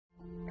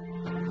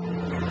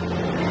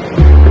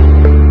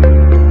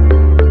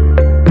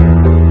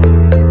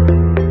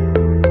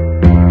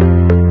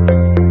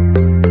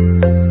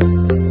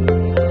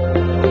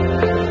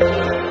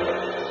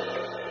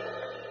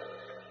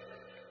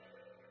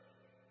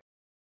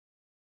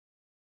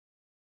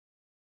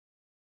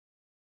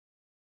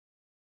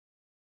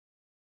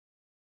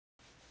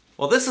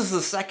Well, this is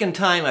the second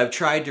time I've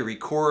tried to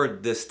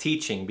record this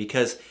teaching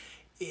because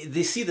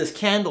you see this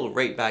candle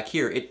right back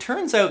here. It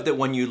turns out that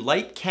when you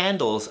light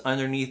candles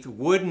underneath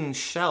wooden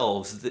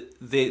shelves,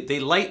 they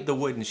light the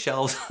wooden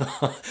shelves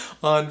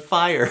on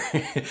fire.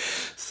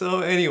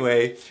 So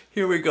anyway,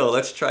 here we go.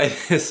 Let's try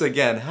this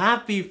again.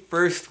 Happy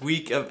first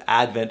week of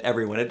Advent,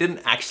 everyone. It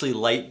didn't actually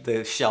light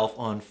the shelf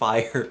on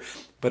fire,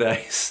 but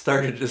I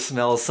started to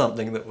smell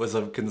something that was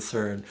of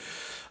concern.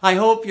 I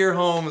hope your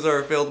homes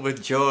are filled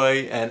with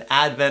joy and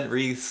Advent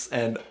wreaths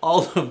and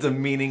all of the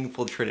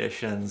meaningful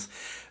traditions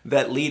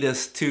that lead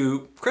us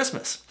to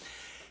Christmas.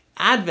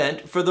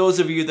 Advent, for those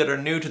of you that are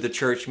new to the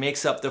church,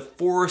 makes up the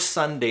 4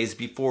 Sundays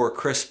before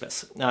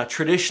Christmas. Now,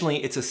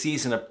 traditionally, it's a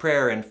season of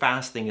prayer and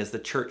fasting as the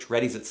church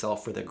readies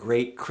itself for the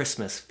great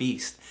Christmas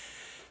feast.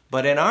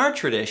 But in our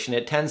tradition,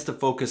 it tends to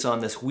focus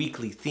on this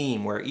weekly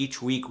theme where each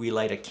week we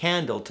light a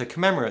candle to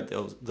commemorate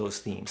those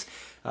themes.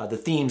 The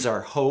themes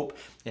are hope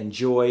and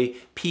joy,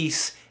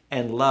 peace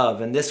and love.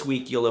 And this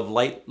week you'll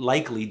have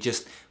likely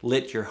just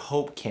lit your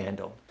hope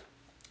candle.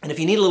 And if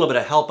you need a little bit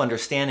of help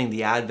understanding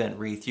the Advent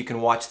wreath, you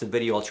can watch the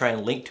video. I'll try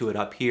and link to it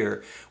up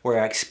here where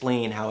I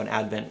explain how an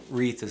Advent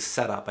wreath is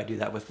set up. I do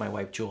that with my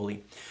wife,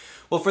 Julie.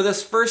 Well, for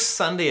this first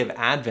Sunday of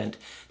Advent,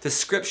 the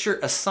scripture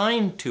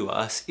assigned to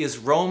us is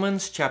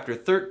Romans chapter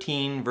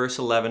 13, verse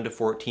 11 to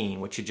 14,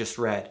 which you just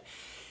read.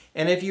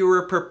 And if you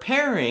were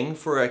preparing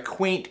for a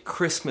quaint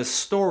Christmas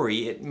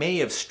story, it may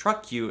have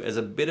struck you as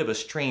a bit of a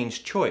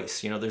strange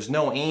choice. You know, there's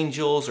no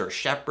angels or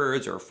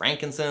shepherds or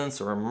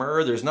frankincense or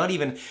myrrh. There's not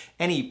even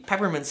any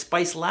peppermint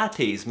spice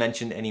lattes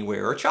mentioned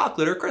anywhere, or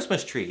chocolate or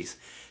Christmas trees.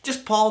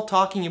 Just Paul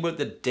talking about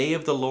the day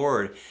of the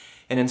Lord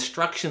and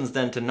instructions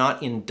then to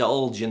not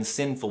indulge in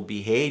sinful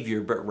behavior,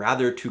 but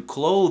rather to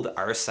clothe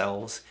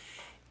ourselves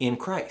in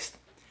Christ.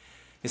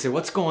 You say,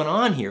 what's going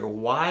on here?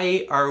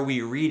 Why are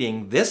we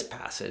reading this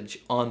passage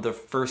on the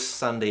first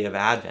Sunday of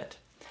Advent?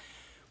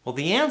 Well,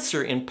 the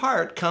answer in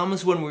part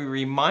comes when we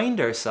remind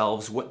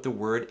ourselves what the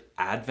word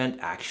Advent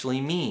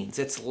actually means.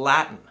 It's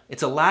Latin.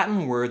 It's a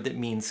Latin word that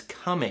means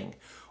coming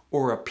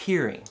or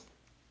appearing.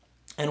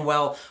 And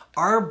while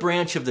our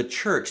branch of the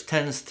church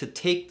tends to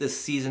take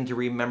this season to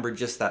remember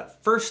just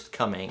that first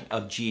coming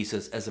of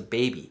Jesus as a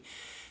baby,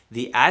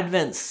 the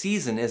Advent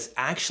season is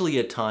actually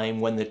a time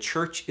when the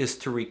church is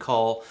to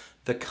recall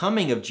the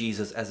coming of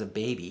Jesus as a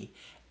baby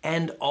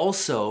and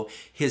also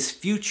his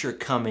future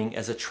coming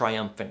as a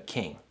triumphant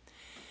king.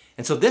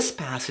 And so this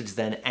passage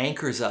then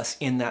anchors us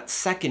in that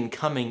second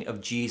coming of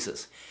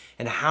Jesus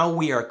and how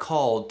we are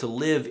called to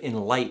live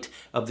in light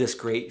of this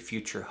great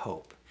future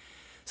hope.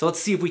 So let's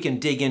see if we can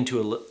dig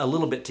into a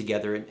little bit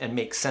together and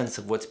make sense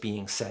of what's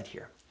being said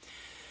here.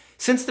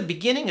 Since the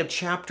beginning of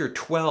chapter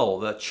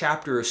 12, a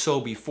chapter or so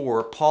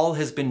before, Paul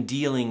has been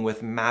dealing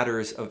with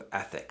matters of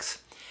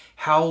ethics,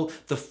 how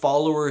the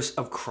followers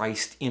of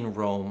Christ in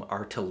Rome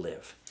are to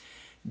live.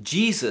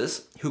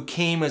 Jesus, who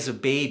came as a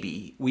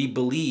baby, we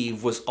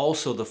believe was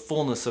also the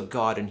fullness of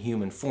God in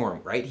human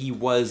form, right? He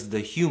was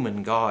the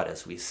human God,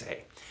 as we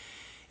say.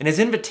 And his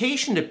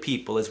invitation to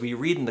people, as we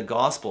read in the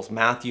Gospels,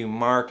 Matthew,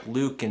 Mark,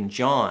 Luke, and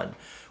John,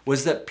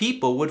 was that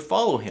people would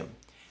follow him.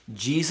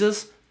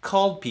 Jesus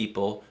called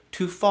people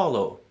to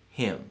follow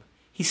him.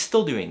 He's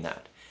still doing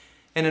that.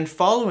 And in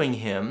following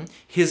him,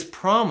 his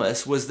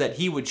promise was that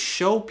he would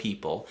show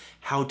people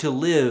how to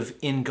live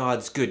in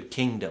God's good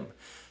kingdom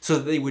so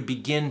that they would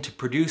begin to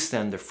produce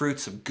then the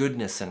fruits of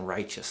goodness and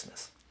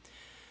righteousness.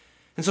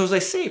 And so as I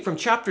say, from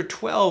chapter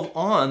 12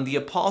 on, the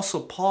Apostle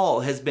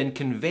Paul has been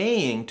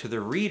conveying to the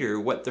reader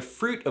what the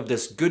fruit of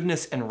this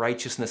goodness and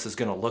righteousness is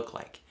going to look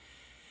like.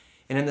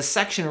 And in the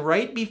section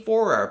right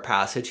before our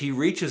passage, he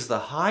reaches the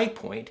high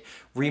point,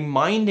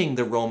 reminding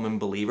the Roman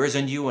believers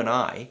and you and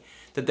I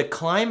that the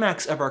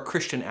climax of our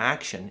Christian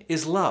action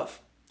is love,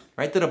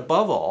 right? That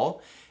above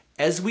all,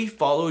 as we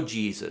follow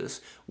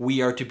Jesus,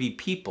 we are to be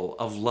people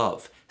of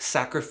love,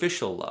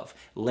 sacrificial love,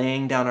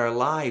 laying down our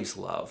lives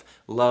love,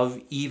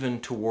 love even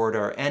toward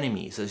our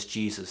enemies, as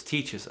Jesus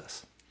teaches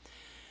us.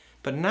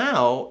 But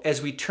now,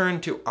 as we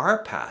turn to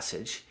our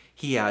passage,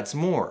 he adds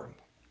more.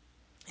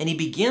 And he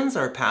begins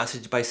our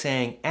passage by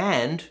saying,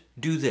 and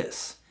do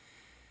this.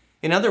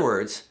 In other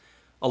words,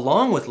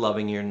 along with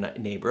loving your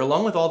neighbor,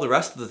 along with all the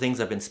rest of the things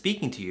I've been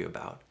speaking to you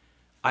about,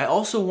 I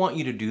also want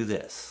you to do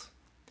this.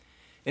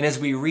 And as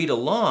we read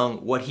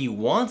along, what he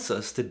wants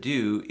us to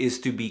do is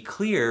to be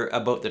clear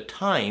about the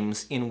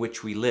times in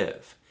which we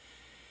live.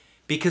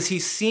 Because he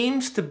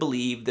seems to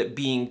believe that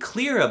being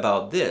clear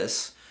about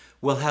this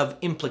will have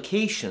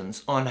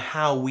implications on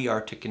how we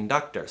are to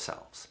conduct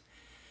ourselves.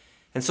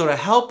 And so to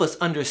help us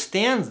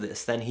understand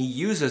this, then he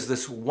uses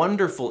this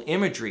wonderful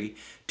imagery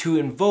to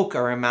invoke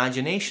our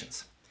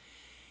imaginations.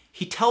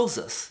 He tells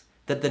us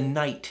that the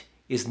night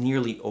is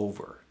nearly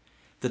over,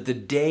 that the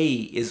day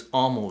is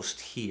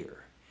almost here.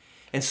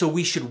 And so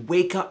we should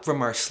wake up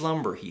from our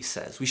slumber, he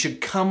says. We should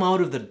come out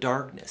of the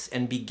darkness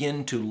and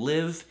begin to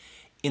live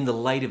in the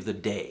light of the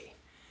day.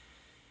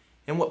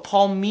 And what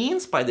Paul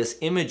means by this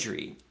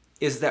imagery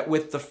is that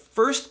with the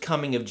first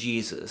coming of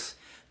Jesus,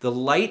 The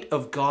light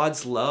of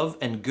God's love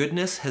and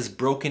goodness has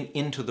broken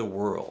into the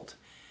world.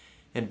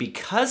 And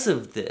because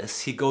of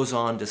this, he goes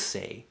on to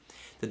say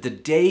that the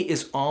day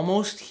is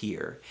almost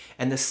here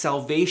and the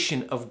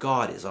salvation of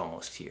God is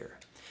almost here.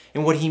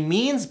 And what he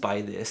means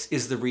by this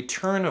is the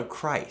return of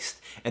Christ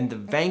and the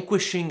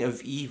vanquishing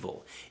of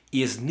evil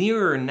is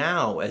nearer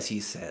now, as he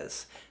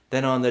says,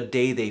 than on the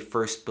day they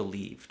first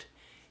believed.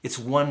 It's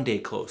one day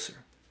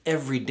closer.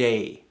 Every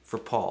day for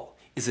Paul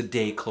is a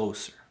day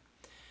closer.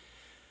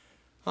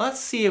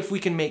 Let's see if we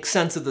can make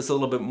sense of this a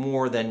little bit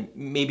more than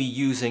maybe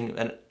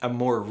using a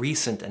more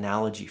recent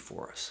analogy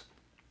for us.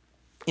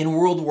 In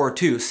World War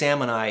II,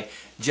 Sam and I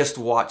just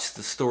watched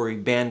the story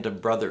Band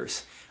of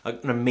Brothers,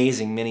 an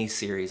amazing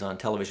miniseries on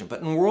television.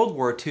 But in World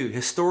War II,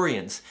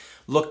 historians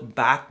look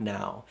back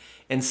now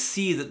and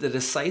see that the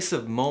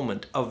decisive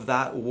moment of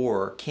that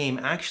war came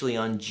actually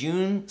on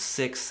June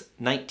 6,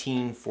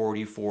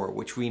 1944,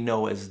 which we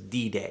know as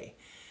D-Day.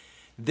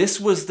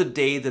 This was the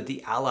day that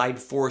the Allied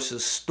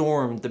forces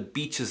stormed the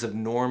beaches of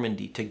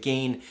Normandy to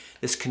gain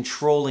this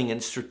controlling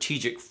and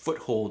strategic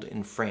foothold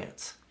in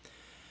France.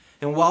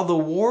 And while the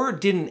war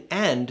didn't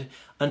end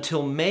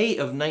until May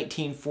of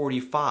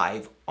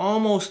 1945,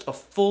 almost a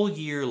full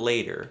year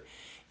later,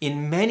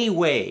 in many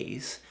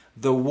ways,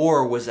 the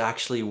war was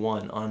actually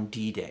won on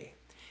D-Day.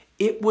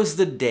 It was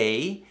the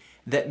day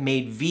that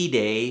made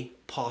V-Day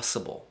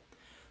possible.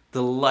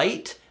 The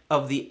light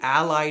of the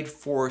Allied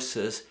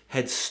forces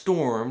had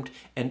stormed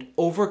and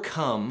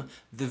overcome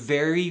the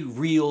very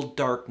real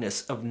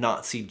darkness of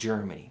Nazi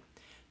Germany.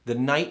 The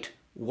night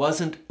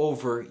wasn't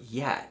over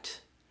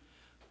yet,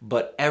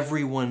 but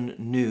everyone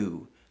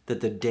knew that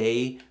the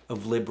day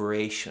of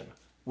liberation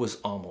was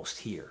almost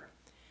here.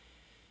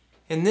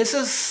 And this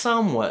is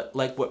somewhat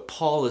like what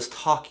Paul is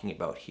talking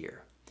about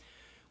here.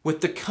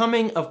 With the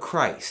coming of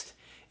Christ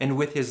and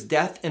with his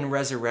death and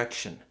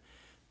resurrection,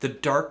 the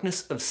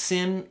darkness of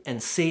sin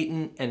and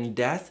Satan and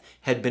death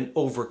had been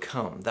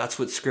overcome. That's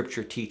what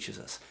Scripture teaches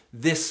us.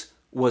 This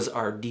was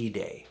our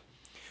D-Day.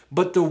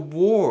 But the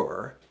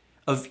war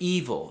of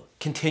evil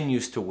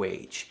continues to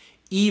wage.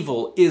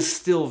 Evil is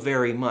still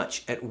very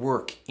much at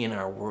work in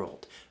our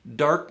world.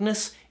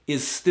 Darkness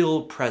is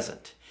still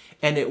present,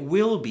 and it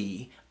will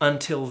be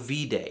until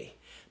V-Day,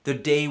 the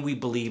day we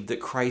believe that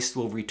Christ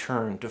will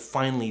return to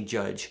finally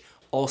judge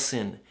all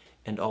sin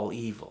and all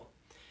evil.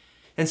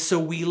 And so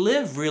we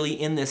live really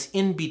in this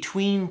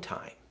in-between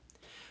time.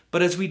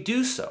 But as we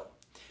do so,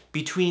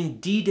 between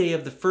D-Day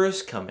of the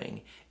first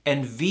coming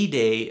and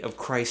V-Day of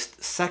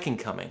Christ's second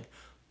coming,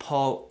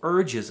 Paul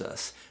urges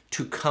us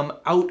to come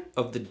out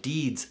of the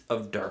deeds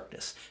of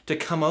darkness, to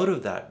come out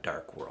of that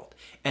dark world,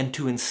 and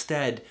to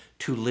instead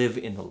to live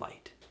in the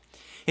light.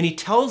 And he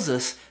tells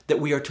us that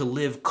we are to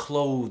live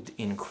clothed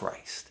in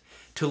Christ,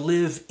 to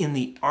live in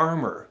the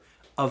armor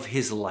of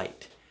his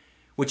light,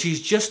 which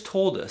he's just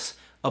told us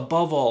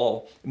above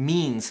all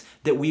means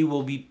that we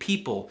will be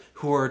people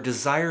who are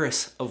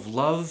desirous of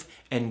love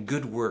and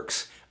good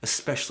works,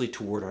 especially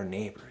toward our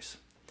neighbors.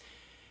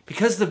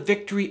 Because the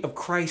victory of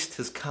Christ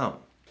has come,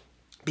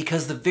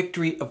 because the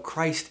victory of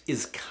Christ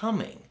is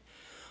coming,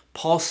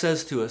 Paul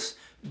says to us,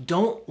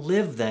 don't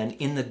live then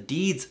in the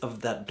deeds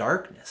of that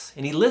darkness.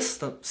 And he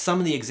lists some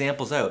of the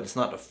examples out. It's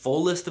not a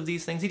full list of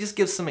these things. He just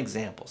gives some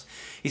examples.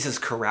 He says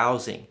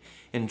carousing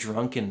and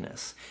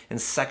drunkenness and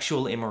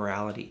sexual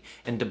immorality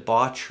and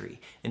debauchery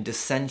and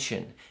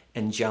dissension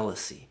and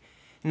jealousy.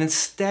 And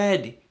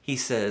instead, he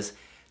says,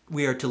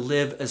 we are to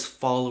live as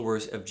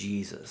followers of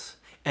Jesus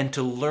and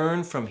to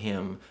learn from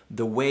him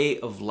the way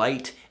of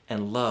light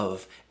and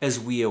love as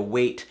we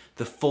await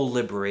the full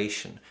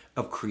liberation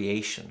of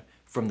creation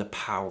from the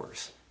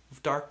powers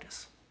of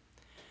darkness.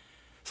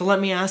 So let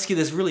me ask you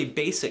this really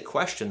basic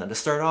question then to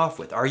start off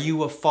with. Are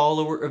you a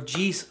follower of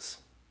Jesus?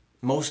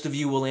 Most of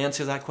you will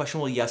answer that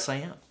question, well, yes, I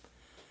am.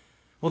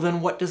 Well,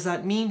 then what does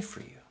that mean for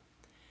you?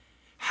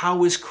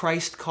 How is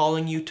Christ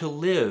calling you to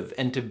live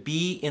and to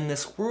be in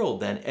this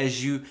world then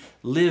as you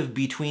live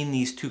between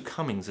these two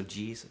comings of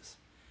Jesus?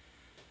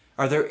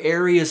 Are there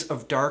areas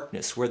of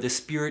darkness where the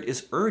Spirit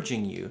is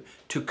urging you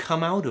to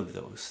come out of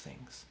those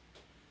things?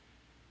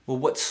 Well,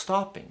 what's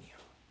stopping you?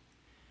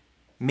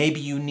 Maybe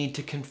you need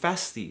to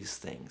confess these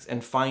things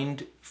and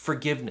find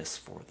forgiveness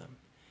for them.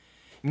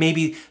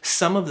 Maybe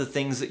some of the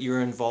things that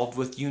you're involved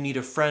with, you need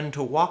a friend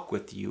to walk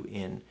with you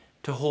in,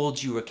 to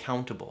hold you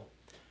accountable.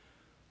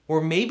 Or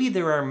maybe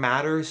there are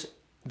matters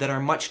that are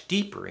much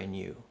deeper in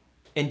you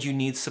and you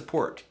need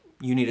support.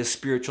 You need a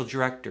spiritual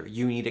director,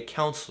 you need a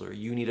counselor,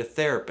 you need a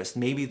therapist.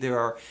 Maybe there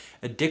are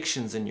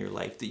addictions in your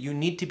life that you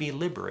need to be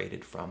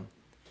liberated from.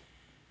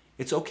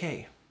 It's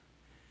okay.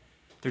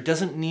 There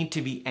doesn't need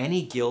to be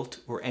any guilt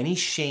or any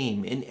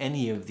shame in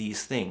any of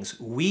these things.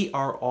 We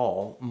are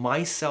all,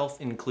 myself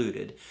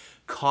included,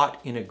 caught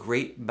in a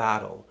great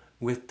battle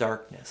with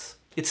darkness.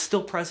 It's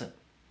still present.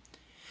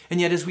 And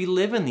yet as we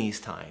live in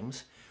these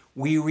times,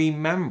 we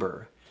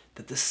remember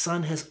that the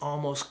sun has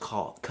almost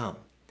come.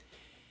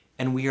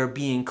 And we are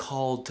being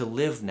called to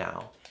live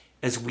now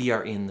as we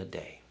are in the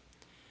day.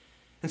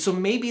 And so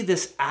maybe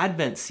this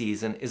Advent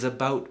season is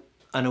about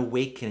an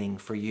awakening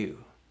for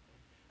you.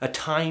 a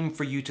time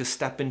for you to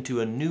step into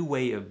a new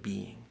way of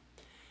being.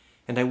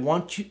 And I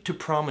want you to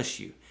promise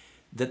you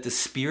that the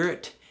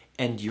Spirit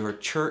and your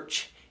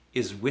church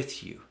is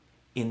with you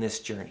in this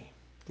journey.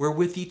 We're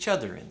with each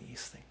other in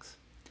these things.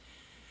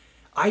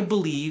 I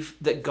believe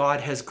that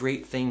God has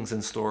great things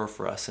in store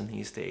for us in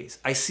these days.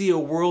 I see a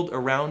world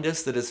around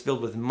us that is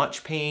filled with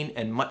much pain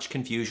and much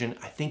confusion.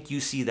 I think you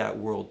see that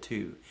world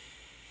too.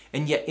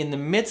 And yet in the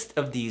midst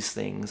of these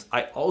things,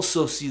 I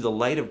also see the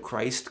light of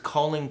Christ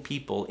calling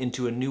people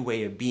into a new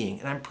way of being.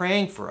 And I'm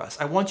praying for us.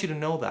 I want you to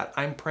know that.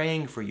 I'm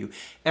praying for you.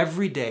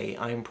 Every day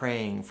I'm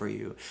praying for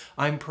you.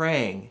 I'm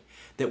praying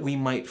that we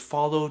might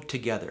follow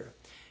together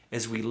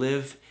as we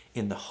live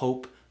in the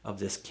hope of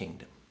this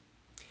kingdom.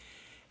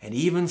 And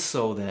even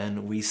so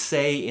then, we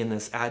say in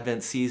this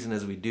Advent season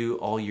as we do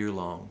all year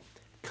long,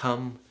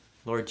 come,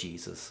 Lord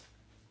Jesus,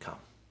 come.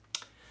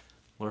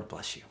 Lord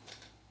bless you.